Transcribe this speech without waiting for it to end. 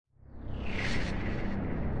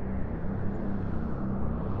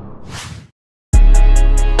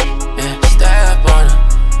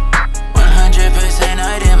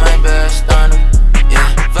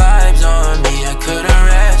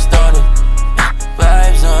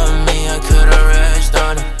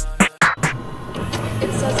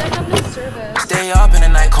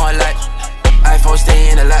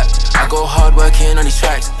on these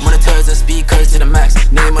tracks. Monitors and speakers to the max.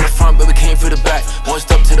 Name on the front, but we came through the back. Won't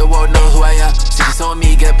stop till the world know who I am. So she saw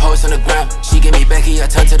me get posts on the gram. She gave me Becky, I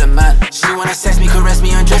turned to the man. She wanna sex me, caress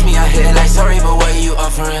me, undress me. I hit it like, sorry, but what are you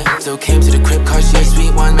offering? So came to the crib cause she a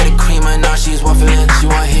sweet one. Made a cream and now she's waffling. She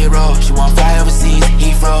want hero, she want fly overseas,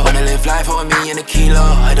 Heathrow. Wanna live life over me in a kilo.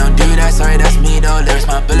 I don't do that, sorry, that's me though. Lyrics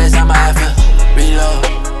my bullets, I'm a effort. Reload,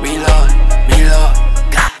 reload, reload.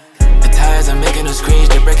 The tires are making them screech.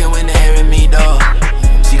 They're breaking when they're hearing me though.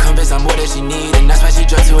 She convinced I'm more than she need, and that's why she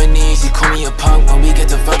dropped to her knees. She call me a punk when we get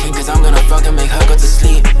to fucking, cause I'm gonna fuck and make her go to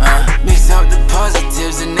sleep. Mix up the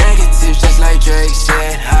positives and negatives, just like Drake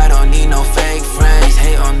said. I don't need no fake friends,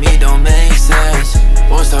 hate on me don't make sense.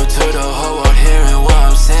 Won't stop till the whole world hearing what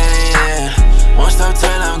I'm saying. Won't stop till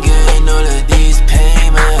I'm getting all of these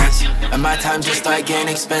payments. And my time just started getting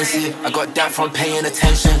expensive. I got that from paying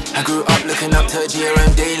attention. I grew up looking up to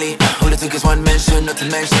GRM daily. All it took is one mention, not to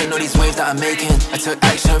mention all these waves that I'm making. I took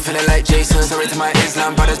action, feeling like Jason. Sorry to my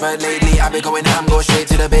Islam brothers, but lately I've been going ham, go straight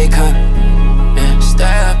to the bacon. Yeah,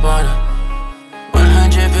 step on them.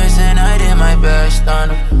 100% I did my best on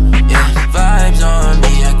them. Yeah, vibes on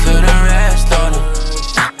me, I couldn't rest on them.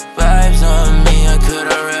 Vibes on me, I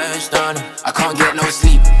couldn't rest on them. I can't get no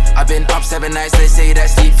sleep. I've been up 7 nights, they say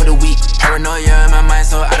that's sleep for the week. Paranoia in my mind,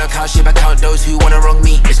 so I don't count shit, I count those who wanna wrong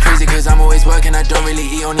me. It's crazy cause I'm always working, I don't really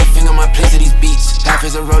eat. Only thing on my plate are these beats. Life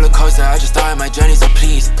is a roller coaster, I just started my journey, so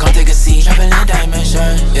please come take a seat. Traveling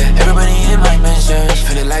dimensions, yeah, everybody in my mentions.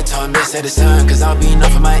 Feeling like Thomas Edison, cause I'll be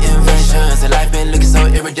known for my inventions. And life been looking so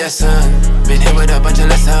iridescent. Been hit with a bunch of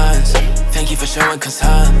lessons. Thank you for showing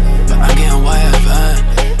concern, but I'm getting what I've earned.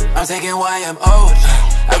 I'm taking what I am owed.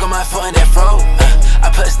 I got my foot in their throat. I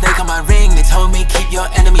put a snake on my ring. They told me keep your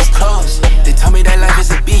enemies close. They told me that life is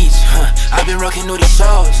a beach. I've been rocking all these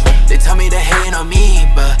shows. They tell me they're hating on me,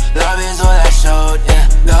 but love is all I showed. Yeah,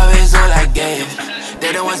 love is all I gave.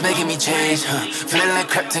 They're the ones making me change. Feeling like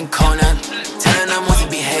Krypton Conan, telling them what to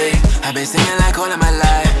behave. I've been singing like all of my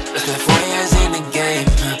life. It's been 4 years in the game.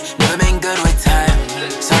 Never been good with time.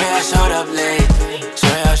 Sorry I showed up late.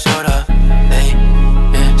 Sorry I showed up late.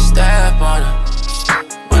 Yeah, step on 'em.